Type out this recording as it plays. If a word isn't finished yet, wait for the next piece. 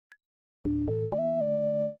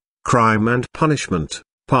Crime and Punishment,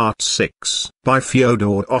 Part 6, by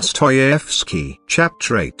Fyodor Dostoevsky.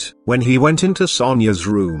 Chapter 8. When he went into Sonia's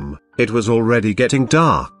room, it was already getting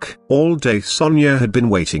dark. All day Sonia had been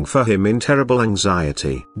waiting for him in terrible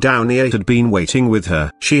anxiety. Dounia had been waiting with her.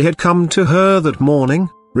 She had come to her that morning,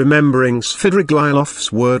 remembering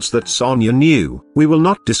Svidrigailov's words that Sonia knew. We will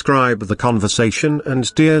not describe the conversation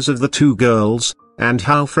and tears of the two girls, and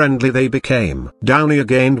how friendly they became. Dounia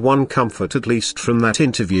gained one comfort at least from that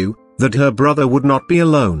interview, that her brother would not be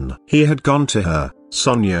alone. He had gone to her,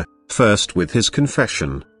 Sonia, first with his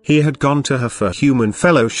confession. He had gone to her for human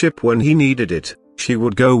fellowship when he needed it. She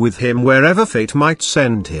would go with him wherever fate might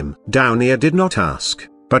send him. Dounia did not ask,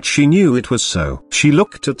 but she knew it was so. She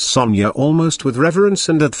looked at Sonia almost with reverence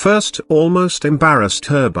and at first almost embarrassed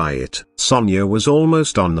her by it. Sonia was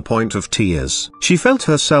almost on the point of tears. She felt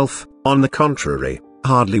herself, on the contrary,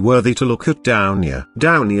 hardly worthy to look at Dounia.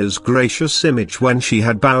 Dounia's gracious image when she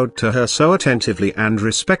had bowed to her so attentively and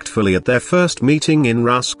respectfully at their first meeting in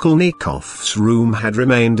Raskolnikov's room had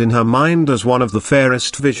remained in her mind as one of the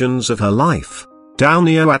fairest visions of her life.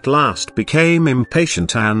 Dounia at last became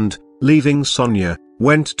impatient and, leaving Sonia,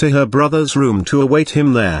 went to her brother's room to await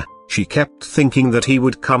him there. She kept thinking that he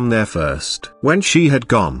would come there first. When she had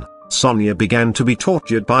gone, Sonia began to be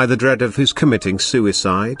tortured by the dread of his committing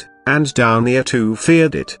suicide, and Dounia too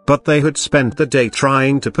feared it. But they had spent the day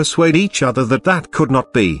trying to persuade each other that that could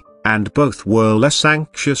not be, and both were less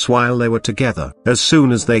anxious while they were together. As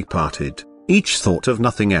soon as they parted, each thought of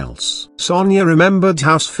nothing else. Sonia remembered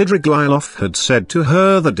how Svidrigaïlov had said to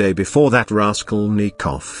her the day before that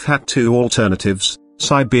Raskolnikov had two alternatives,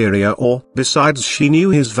 Siberia or, besides she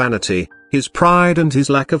knew his vanity, his pride and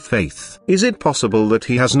his lack of faith. Is it possible that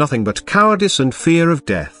he has nothing but cowardice and fear of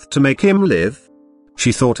death to make him live?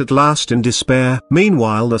 She thought at last in despair.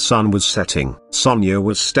 Meanwhile the sun was setting. Sonia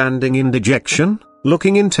was standing in dejection,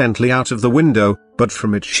 looking intently out of the window, but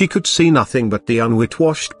from it she could see nothing but the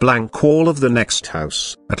unwhitewashed blank wall of the next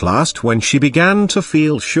house. At last when she began to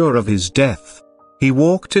feel sure of his death, he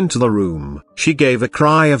walked into the room. She gave a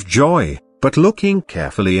cry of joy, but looking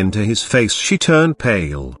carefully into his face she turned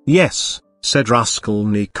pale. "Yes," said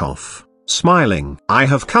Raskolnikov, smiling. "I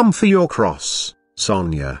have come for your cross,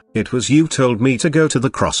 Sonia. It was you told me to go to the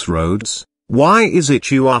crossroads. Why is it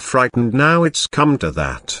you are frightened now it's come to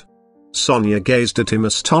that?" Sonia gazed at him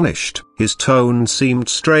astonished. His tone seemed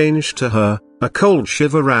strange to her, a cold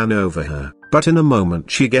shiver ran over her, but in a moment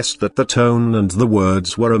she guessed that the tone and the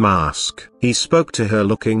words were a mask. He spoke to her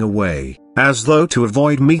looking away, as though to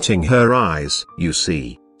avoid meeting her eyes. "You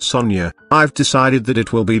see, Sonia, I've decided that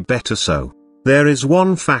it will be better so. There is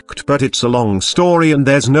one fact but it's a long story and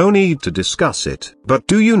there's no need to discuss it. But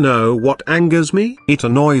do you know what angers me? It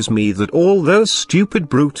annoys me that all those stupid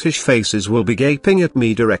brutish faces will be gaping at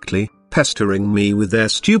me directly, pestering me with their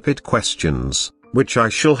stupid questions, which I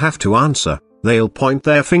shall have to answer. They'll point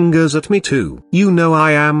their fingers at me too. You know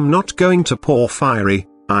I am not going to Porfiry,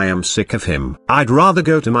 I am sick of him. I'd rather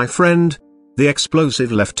go to my friend, the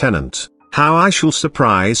explosive lieutenant. How I shall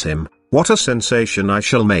surprise him. What a sensation I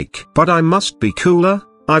shall make. But I must be cooler,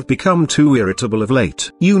 I've become too irritable of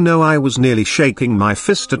late. You know I was nearly shaking my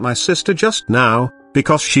fist at my sister just now,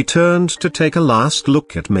 because she turned to take a last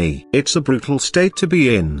look at me. It's a brutal state to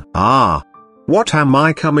be in. Ah! What am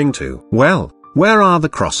I coming to? Well, where are the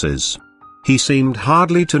crosses?" He seemed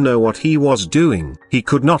hardly to know what he was doing. He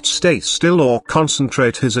could not stay still or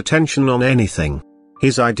concentrate his attention on anything.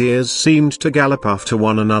 His ideas seemed to gallop after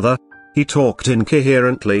one another. He talked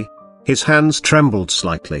incoherently. His hands trembled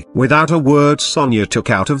slightly. Without a word Sonia took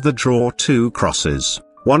out of the drawer two crosses,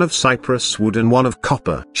 one of cypress wood and one of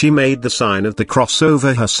copper. She made the sign of the cross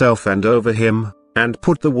over herself and over him, and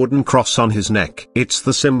put the wooden cross on his neck. "It's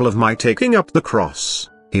the symbol of my taking up the cross,"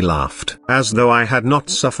 he laughed. "As though I had not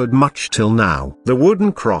suffered much till now. The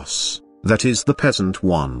wooden cross, that is the peasant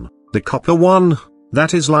one. The copper one,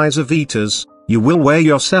 that is Lizaveta's, you will wear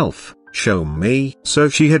yourself. Show me." So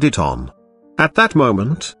she had it on. At that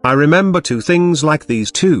moment, I remember two things like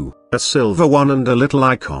these too, a silver one and a little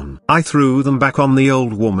icon. I threw them back on the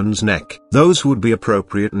old woman's neck. Those would be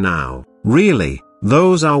appropriate now. Really,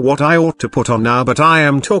 those are what I ought to put on now, but I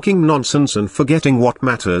am talking nonsense and forgetting what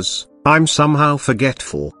matters. I'm somehow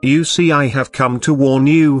forgetful. You see I have come to warn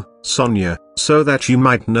you, Sonia, so that you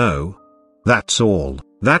might know. That's all.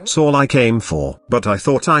 That's all I came for. But I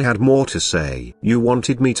thought I had more to say. You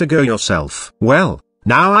wanted me to go yourself. Well,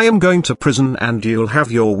 now I am going to prison and you'll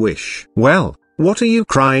have your wish. Well, what are you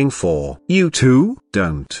crying for? You too?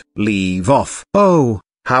 Don't leave off. Oh,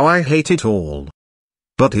 how I hate it all.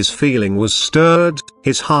 But his feeling was stirred,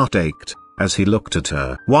 his heart ached, as he looked at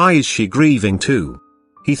her. Why is she grieving too?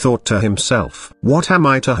 he thought to himself. What am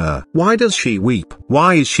I to her? Why does she weep?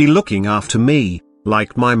 Why is she looking after me,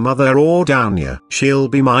 like my mother or Dounia? She'll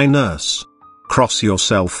be my nurse. Cross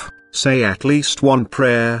yourself, say at least one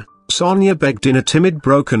prayer, Sonia begged in a timid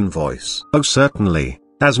broken voice. Oh certainly,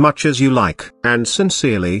 as much as you like. And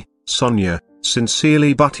sincerely, Sonia,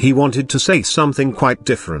 sincerely. But he wanted to say something quite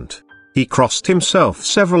different. He crossed himself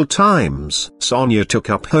several times. Sonia took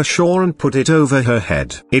up her shawl and put it over her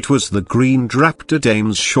head. It was the green draped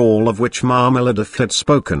dame's shawl of which Marmeladov had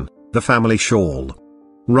spoken, the family shawl.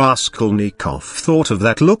 Raskolnikov thought of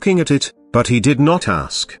that looking at it, but he did not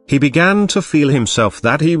ask. He began to feel himself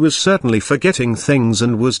that he was certainly forgetting things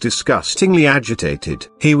and was disgustingly agitated.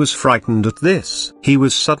 He was frightened at this. He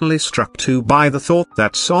was suddenly struck too by the thought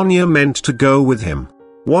that Sonia meant to go with him.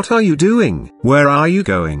 What are you doing? Where are you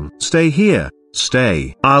going? Stay here,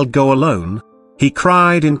 stay. I'll go alone, he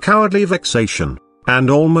cried in cowardly vexation, and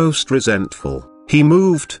almost resentful. He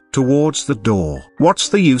moved towards the door. What's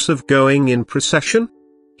the use of going in procession?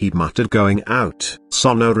 He muttered, going out.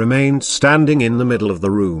 Sonia remained standing in the middle of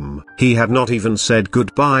the room. He had not even said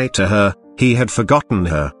goodbye to her, he had forgotten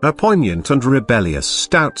her. A poignant and rebellious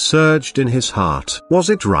doubt surged in his heart.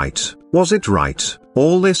 Was it right? Was it right,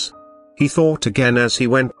 all this? He thought again as he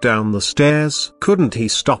went down the stairs. Couldn't he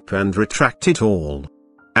stop and retract it all?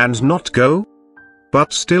 And not go?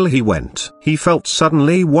 But still he went. He felt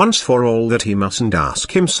suddenly once for all that he mustn't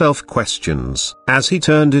ask himself questions. As he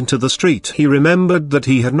turned into the street he remembered that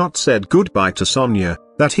he had not said goodbye to Sonia,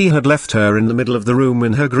 that he had left her in the middle of the room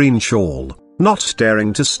in her green shawl, not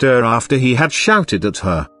daring to stir after he had shouted at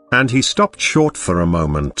her, and he stopped short for a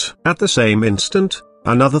moment. At the same instant,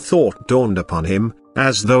 another thought dawned upon him,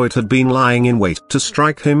 as though it had been lying in wait to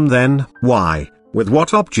strike him then. Why, with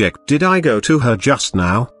what object did I go to her just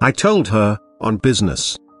now? I told her, on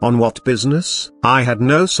business. On what business? I had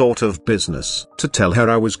no sort of business to tell her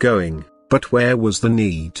I was going, but where was the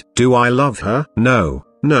need? Do I love her? No,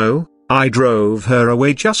 no, I drove her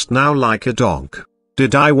away just now like a dog.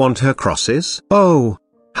 Did I want her crosses? Oh,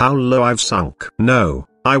 how low I've sunk. No,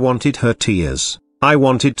 I wanted her tears. I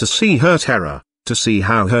wanted to see her terror, to see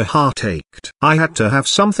how her heart ached. I had to have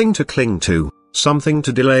something to cling to, something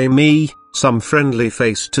to delay me, some friendly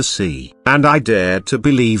face to see. And I dared to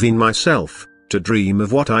believe in myself, to dream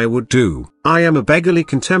of what I would do. I am a beggarly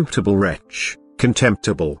contemptible wretch,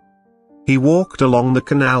 contemptible. He walked along the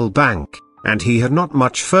canal bank, and he had not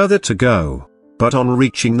much further to go, but on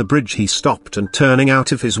reaching the bridge he stopped and turning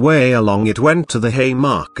out of his way along it went to the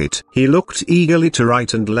Haymarket. He looked eagerly to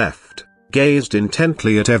right and left, gazed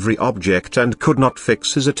intently at every object and could not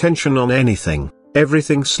fix his attention on anything.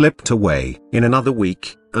 Everything slipped away. In another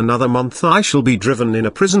week, another month I shall be driven in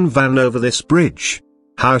a prison van over this bridge.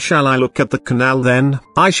 How shall I look at the canal then?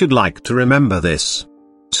 I should like to remember this.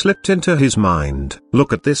 Slipped into his mind.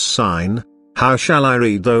 Look at this sign. How shall I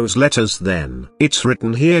read those letters then? It's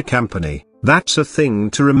written here company. That's a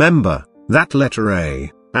thing to remember, that letter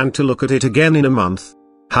A, and to look at it again in a month.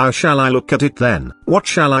 How shall I look at it then? What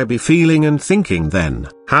shall I be feeling and thinking then?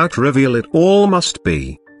 How trivial it all must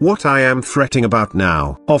be, what I am fretting about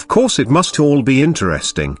now. Of course it must all be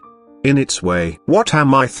interesting, in its way. What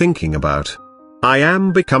am I thinking about? I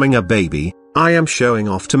am becoming a baby, I am showing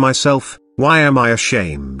off to myself. Why am I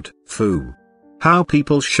ashamed? Foo! How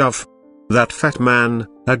people shove. That fat man,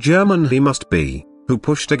 a German he must be, who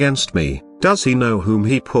pushed against me. Does he know whom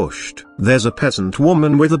he pushed? There's a peasant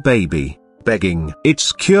woman with a baby, begging.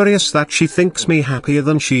 It's curious that she thinks me happier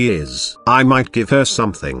than she is. I might give her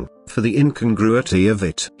something, for the incongruity of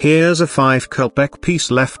it. Here's a 5-kopeck piece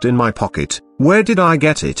left in my pocket. Where did I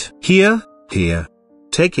get it? Here, here.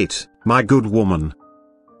 Take it, my good woman.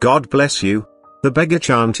 God bless you. The beggar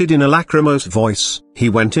chanted in a lachrymose voice. He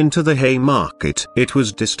went into the Haymarket. It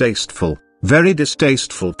was distasteful, very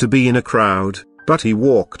distasteful to be in a crowd, but he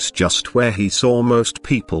walked just where he saw most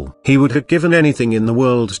people. He would have given anything in the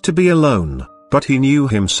world to be alone, but he knew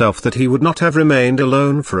himself that he would not have remained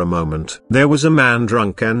alone for a moment. There was a man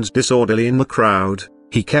drunk and disorderly in the crowd.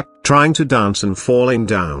 He kept trying to dance and falling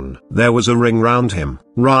down. There was a ring round him.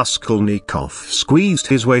 Raskolnikov squeezed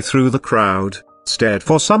his way through the crowd, stared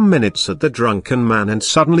for some minutes at the drunken man and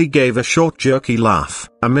suddenly gave a short jerky laugh.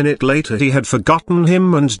 A minute later he had forgotten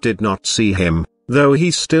him and did not see him, though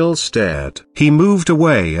he still stared. He moved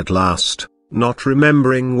away at last, not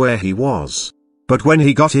remembering where he was. But when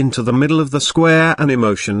he got into the middle of the square an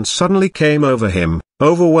emotion suddenly came over him,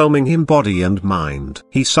 overwhelming him body and mind.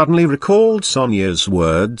 He suddenly recalled Sonia's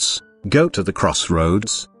words, go to the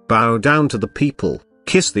crossroads, bow down to the people,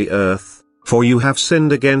 kiss the earth, for you have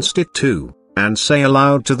sinned against it too, and say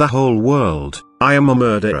aloud to the whole world, I am a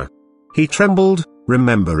murderer. He trembled,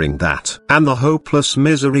 remembering that and the hopeless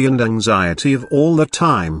misery and anxiety of all the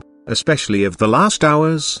time, especially of the last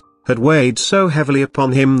hours, had weighed so heavily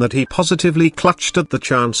upon him that he positively clutched at the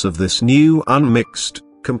chance of this new unmixed,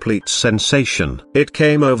 complete sensation. It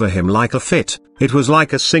came over him like a fit. It was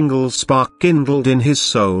like a single spark kindled in his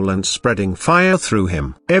soul and spreading fire through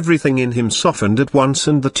him. Everything in him softened at once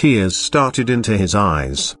and the tears started into his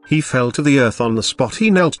eyes. He fell to the earth on the spot. He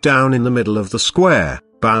knelt down in the middle of the square,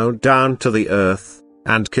 bowed down to the earth,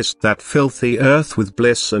 and kissed that filthy earth with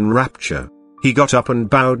bliss and rapture. He got up and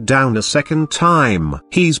bowed down a second time.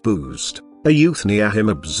 "He's boozed," a youth near him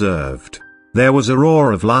observed. There was a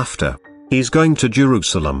roar of laughter. "He's going to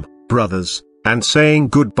Jerusalem, brothers, and saying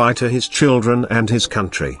goodbye to his children and his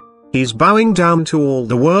country. He's bowing down to all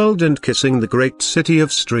the world and kissing the great city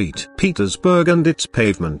of St. Petersburg and its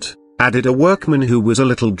pavement," added a workman who was a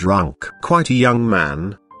little drunk. "Quite a young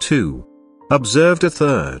man, too," observed a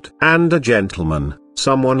third. "And a gentleman,"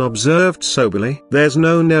 someone observed soberly. "There's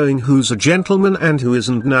no knowing who's a gentleman and who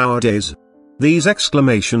isn't nowadays." These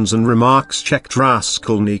exclamations and remarks checked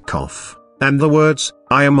Raskolnikov, and the words,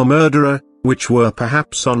 "I am a murderer," which were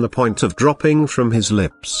perhaps on the point of dropping from his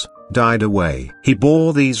lips, died away. He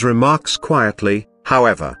bore these remarks quietly,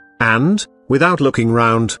 however, and, without looking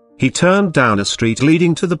round, he turned down a street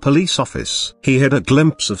leading to the police office. He had a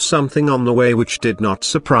glimpse of something on the way which did not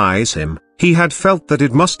surprise him. He had felt that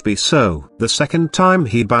it must be so. The second time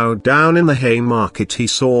he bowed down in the Haymarket he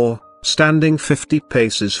saw, standing 50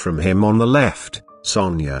 paces from him on the left,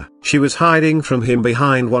 Sonia. She was hiding from him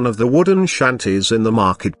behind one of the wooden shanties in the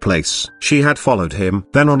marketplace. She had followed him.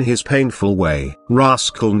 Then on his painful way,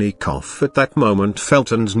 Raskolnikov at that moment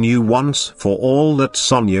felt and knew once for all that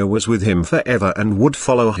Sonia was with him forever and would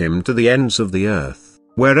follow him to the ends of the earth,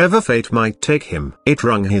 wherever fate might take him. It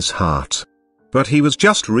wrung his heart. But he was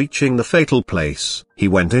just reaching the fatal place. He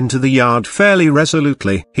went into the yard fairly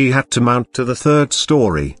resolutely. He had to mount to the third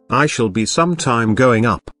story. "I shall be some time going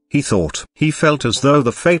up," he thought. He felt as though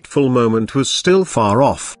the fateful moment was still far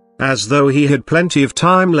off, as though he had plenty of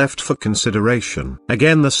time left for consideration.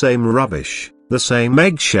 Again the same rubbish, the same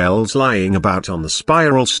eggshells lying about on the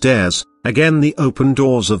spiral stairs, again the open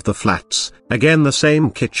doors of the flats, again the same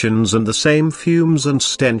kitchens and the same fumes and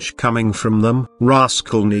stench coming from them.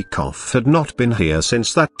 Raskolnikov had not been here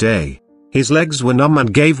since that day. His legs were numb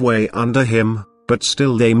and gave way under him, but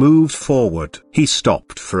still they moved forward. He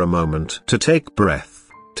stopped for a moment to take breath,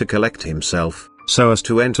 to collect himself, so as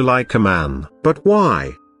to enter like a man. But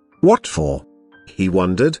why? What for? He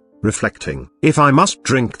wondered, reflecting. If I must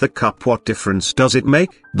drink the cup, what difference does it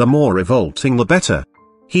make? The more revolting the better.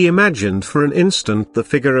 He imagined for an instant the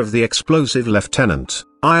figure of the explosive lieutenant,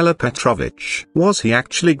 Ilya Petrovich. Was he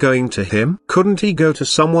actually going to him? Couldn't he go to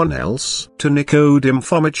someone else? To Nikodym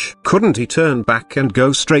Fomitch? Couldn't he turn back and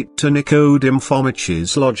go straight to Nikodym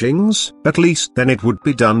Fomitch's lodgings? At least then it would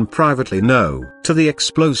be done privately. No, to the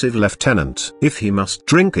explosive lieutenant. If he must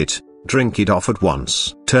drink it off at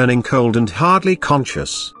once. Turning cold and hardly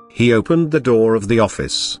conscious, he opened the door of the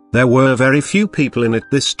office. There were very few people in it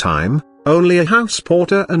this time. Only a house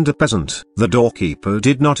porter and a peasant. The doorkeeper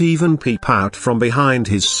did not even peep out from behind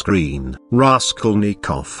his screen.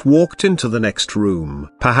 Raskolnikov walked into the next room.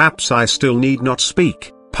 "Perhaps I still need not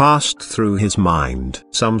speak," passed through his mind.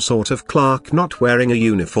 Some sort of clerk not wearing a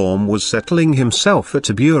uniform was settling himself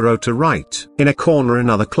at a bureau to write. In a corner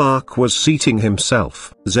another clerk was seating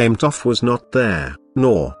himself. Zemtov was not there,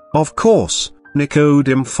 nor, of course,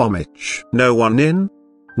 Nikodym Fomitch. "No one in?"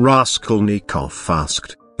 Raskolnikov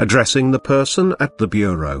asked, addressing the person at the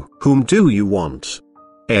bureau. "Whom do you want?"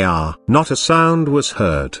 Not a sound was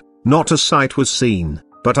heard, not a sight was seen,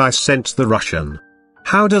 but I sent the Russian.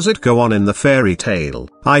 "How does it go on in the fairy tale?"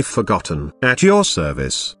 "I've forgotten." "At your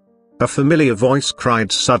service." A familiar voice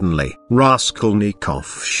cried suddenly.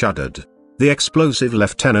 Raskolnikov shuddered. The explosive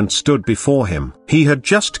lieutenant stood before him. He had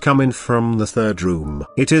just come in from the third room.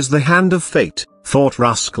 "It is the hand of fate," thought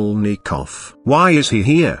Raskolnikov. "Why is he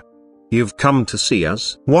here?" "You've come to see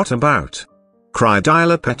us?" "What about?" cried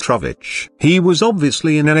Ilya Petrovich. He was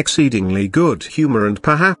obviously in an exceedingly good humor and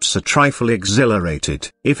perhaps a trifle exhilarated.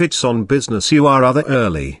 "If it's on business you are rather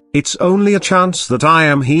early. It's only a chance that I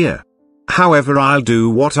am here. However, I'll do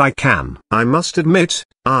what I can." "I must admit,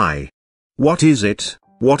 What is it?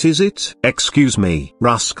 What is it?" "Excuse me,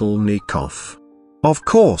 Raskolnikov." "Of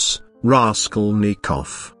course,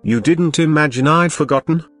 Raskolnikov. You didn't imagine I'd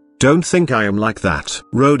forgotten? Don't think I am like that."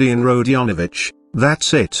 "Rodion Rodionovich,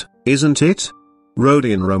 that's it, isn't it?"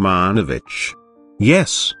 "Rodion Romanovich."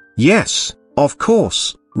 Yes, of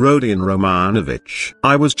course, Rodion Romanovich.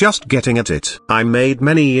 I was just getting at it. I made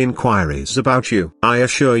many inquiries about you. I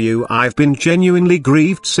assure you I've been genuinely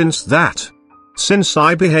grieved since that since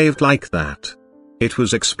I behaved like that. It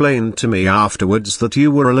was explained to me afterwards that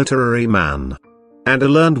you were a literary man. And a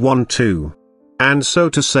learned one too. And so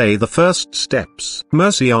to say the first steps.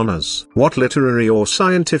 Mercy on us. What literary or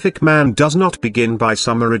scientific man does not begin by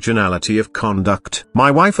some originality of conduct?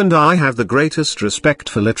 My wife and I have the greatest respect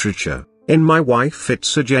for literature. In my wife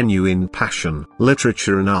it's a genuine passion.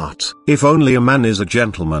 Literature and art. If only a man is a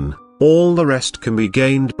gentleman, all the rest can be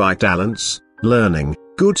gained by talents, learning,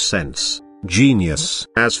 good sense, genius.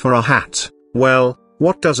 As for a hat, well,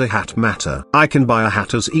 what does a hat matter? I can buy a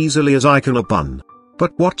hat as easily as I can a bun.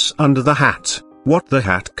 But what's under the hat? What the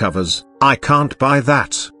hat covers, I can't buy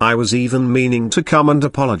that. I was even meaning to come and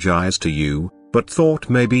apologize to you, but thought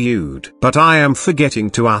maybe you'd. But I am forgetting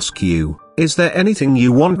to ask you, is there anything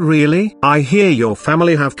you want really? I hear your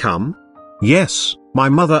family have come? Yes, my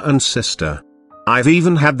mother and sister. I've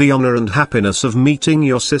even had the honor and happiness of meeting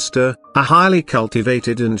your sister, a highly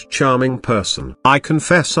cultivated and charming person. I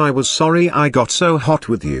confess I was sorry I got so hot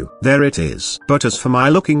with you. There it is. But as for my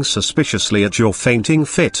looking suspiciously at your fainting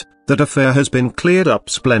fit, that affair has been cleared up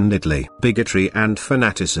splendidly. Bigotry and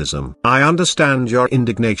fanaticism. I understand your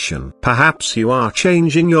indignation. Perhaps you are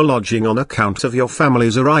changing your lodging on account of your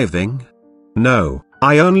family's arriving? No,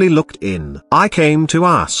 I only looked in. I came to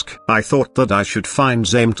ask. I thought that I should find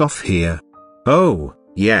Zemtov here. Oh,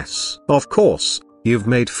 yes. Of course, you've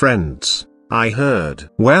made friends, I heard.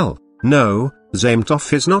 Well, no,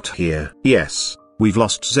 Zemtov is not here. Yes, we've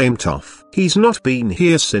lost Zemtov. He's not been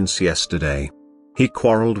here since yesterday. He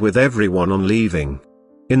quarreled with everyone on leaving.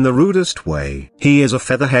 In the rudest way. He is a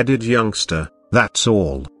feather-headed youngster, that's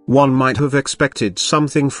all. One might have expected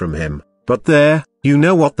something from him, but there, you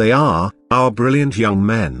know what they are, our brilliant young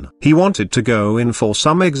men. He wanted to go in for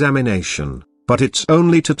some examination. But it's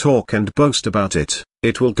only to talk and boast about it,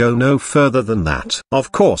 it will go no further than that. Of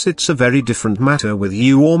course it's a very different matter with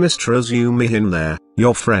you or Mr. Razumihin there,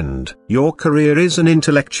 your friend. Your career is an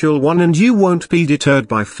intellectual one and you won't be deterred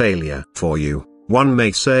by failure. For you, one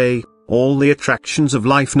may say, all the attractions of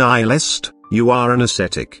life nihilist, you are an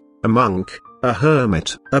ascetic, a monk, a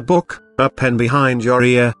hermit, a book, a pen behind your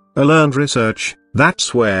ear, a learned research.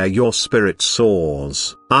 That's where your spirit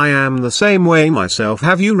soars. I am the same way myself.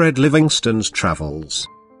 Have you read Livingstone's Travels?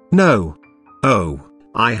 No. Oh,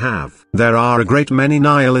 I have. There are a great many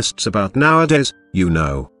nihilists about nowadays, you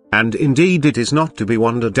know, and indeed it is not to be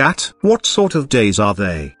wondered at. What sort of days are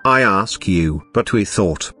they? I ask you. But we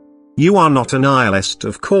thought. You are not a nihilist,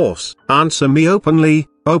 of course. Answer me openly,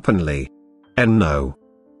 openly. And no.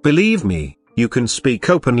 Believe me. You can speak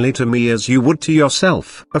openly to me as you would to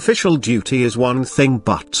yourself. Official duty is one thing,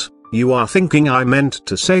 but you are thinking I meant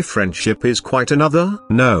to say friendship is quite another?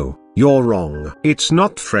 No, you're wrong. It's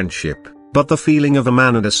not friendship, but the feeling of a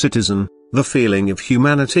man and a citizen, the feeling of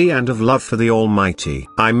humanity and of love for the Almighty.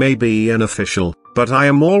 I may be an official, but I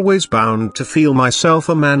am always bound to feel myself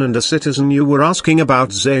a man and a citizen. You were asking about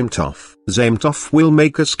Zemtov. Zemtov will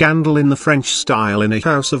make a scandal in the French style in a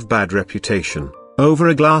house of bad reputation. Over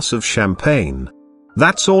a glass of champagne.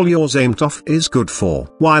 That's all your Zemtov is good for.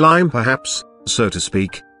 While I'm perhaps, so to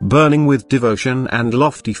speak, burning with devotion and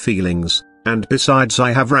lofty feelings, and besides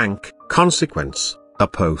I have rank, consequence, a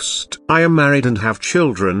post. I am married and have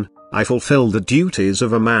children, I fulfill the duties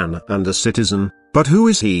of a man and a citizen, but who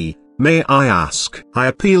is he, may I ask? I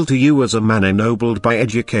appeal to you as a man ennobled by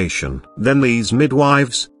education. Then these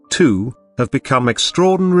midwives, too, have become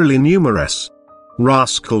extraordinarily numerous.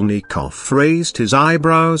 Raskolnikov raised his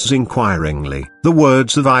eyebrows inquiringly. The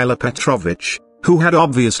words of Ilya Petrovich, who had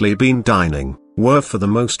obviously been dining, were for the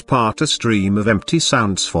most part a stream of empty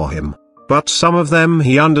sounds for him. But some of them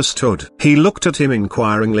he understood. He looked at him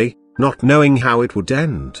inquiringly, not knowing how it would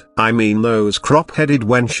end. I mean those crop-headed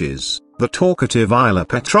wenches, the talkative Ilya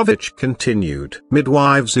Petrovich continued.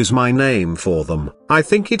 Midwives is my name for them. I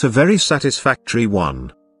think it a very satisfactory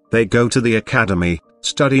one. They go to the academy,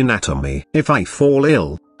 study anatomy. If I fall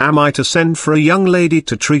ill, am I to send for a young lady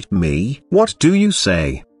to treat me? What do you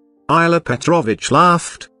say? Ilya Petrovich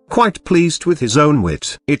laughed, quite pleased with his own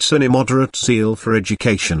wit. It's an immoderate zeal for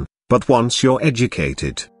education, but once you're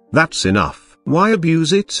educated, that's enough. Why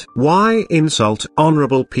abuse it? Why insult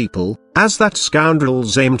honorable people, as that scoundrel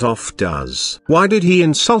Zemtov does? Why did he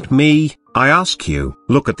insult me, I ask you?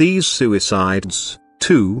 Look at these suicides,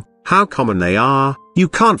 too, how common they are. You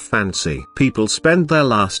can't fancy. People spend their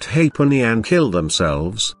last halfpenny and kill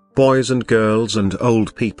themselves, boys and girls and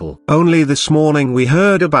old people. Only this morning we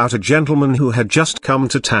heard about a gentleman who had just come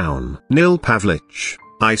to town. Nil Pavlich,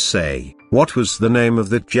 I say, what was the name of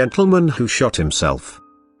the gentleman who shot himself?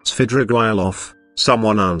 Svidrigaïlov,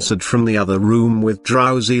 Someone answered from the other room with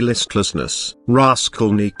drowsy listlessness.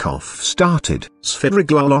 Raskolnikov started.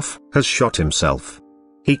 Svidrigaïlov has shot himself.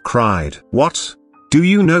 He cried. What? Do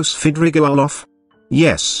you know Svidrigaïlov?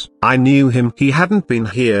 Yes, I knew him. He hadn't been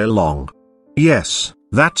here long. Yes,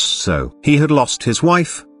 that's so. He had lost his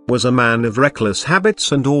wife, was a man of reckless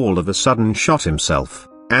habits, and all of a sudden shot himself,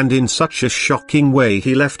 and in such a shocking way.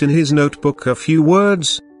 He left in his notebook a few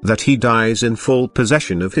words, that he dies in full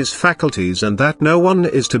possession of his faculties and that no one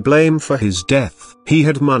is to blame for his death. He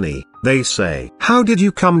had money, they say. How did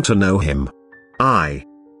you come to know him? I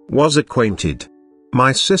was acquainted.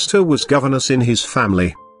 My sister was governess in his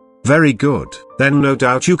family. Very good. Then no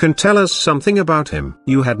doubt you can tell us something about him.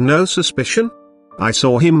 You had no suspicion? I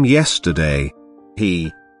saw him yesterday.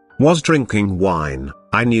 He was drinking wine.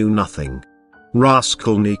 I knew nothing.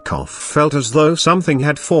 Raskolnikov felt as though something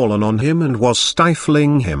had fallen on him and was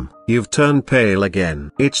stifling him. You've turned pale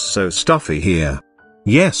again. It's so stuffy here.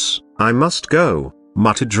 Yes, I must go,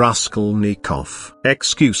 muttered Raskolnikov.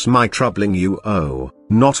 Excuse my troubling you. Oh,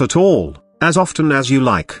 not at all, as often as you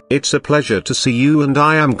like. It's a pleasure to see you and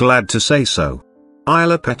I am glad to say so.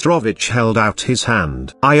 Ilya Petrovich held out his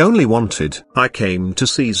hand. I came to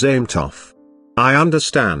see Zametov. I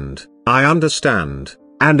understand,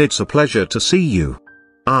 and it's a pleasure to see you.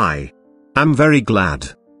 I am very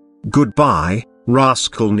glad. Goodbye.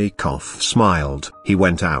 Raskolnikov smiled. He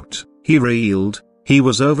went out. He reeled. He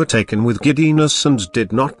was overtaken with giddiness and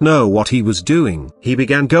did not know what he was doing. He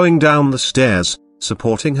began going down the stairs,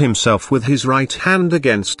 supporting himself with his right hand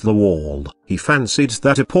against the wall. He fancied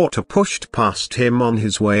that a porter pushed past him on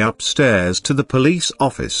his way upstairs to the police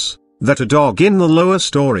office, that a dog in the lower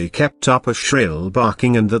story kept up a shrill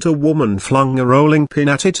barking, and that a woman flung a rolling pin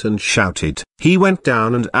at it and shouted. He went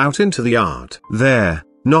down and out into the yard. There,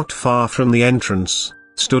 not far from the entrance,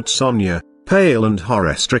 stood Sonia, pale and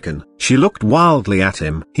horror-stricken. She looked wildly at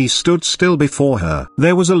him. He stood still before her.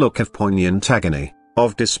 There was a look of poignant agony,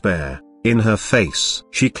 of despair, in her face.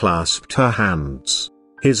 She clasped her hands.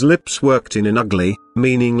 His lips worked in an ugly,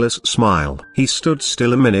 meaningless smile. He stood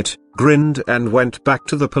still a minute, grinned and went back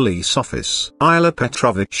to the police office. Ilya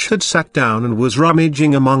Petrovich had sat down and was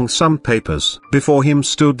rummaging among some papers. Before him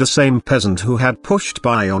stood the same peasant who had pushed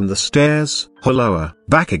by on the stairs. Hello,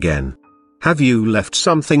 back again. Have you left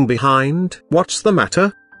something behind? What's the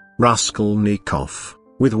matter? Raskolnikov,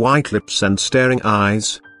 with white lips and staring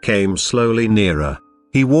eyes, came slowly nearer.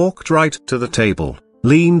 He walked right to the table,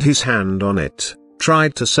 leaned his hand on it,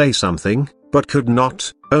 tried to say something, but could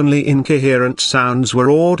not. Only incoherent sounds were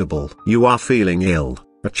audible. You are feeling ill.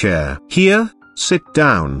 A chair. Here, sit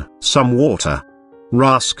down. Some water.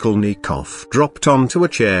 Raskolnikov dropped onto a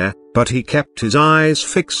chair, but he kept his eyes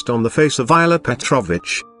fixed on the face of Ilya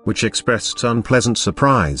Petrovich, which expressed unpleasant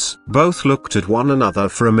surprise. Both looked at one another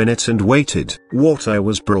for a minute and waited. Water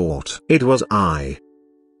was brought. It was I,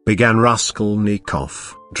 began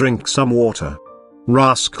Raskolnikov. Drink some water.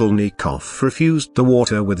 Raskolnikov refused the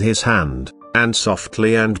water with his hand, and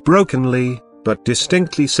softly and brokenly, but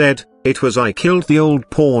distinctly said, It was I killed the old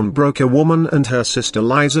pawnbroker woman and her sister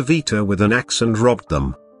Lizaveta with an axe and robbed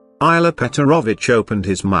them. Ilya Petrovich opened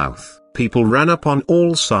his mouth. People ran up on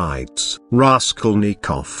all sides.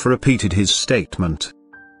 Raskolnikov repeated his statement.